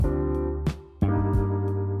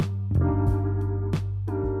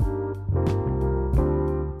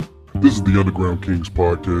This is the Underground Kings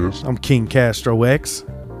podcast. I'm King Castro X.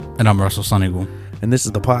 And I'm Russell Suneagle. And this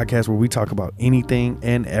is the podcast where we talk about anything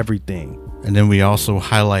and everything. And then we also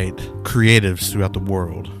highlight creatives throughout the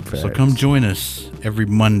world. Facts. So come join us every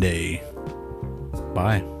Monday.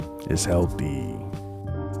 Bye. It's healthy.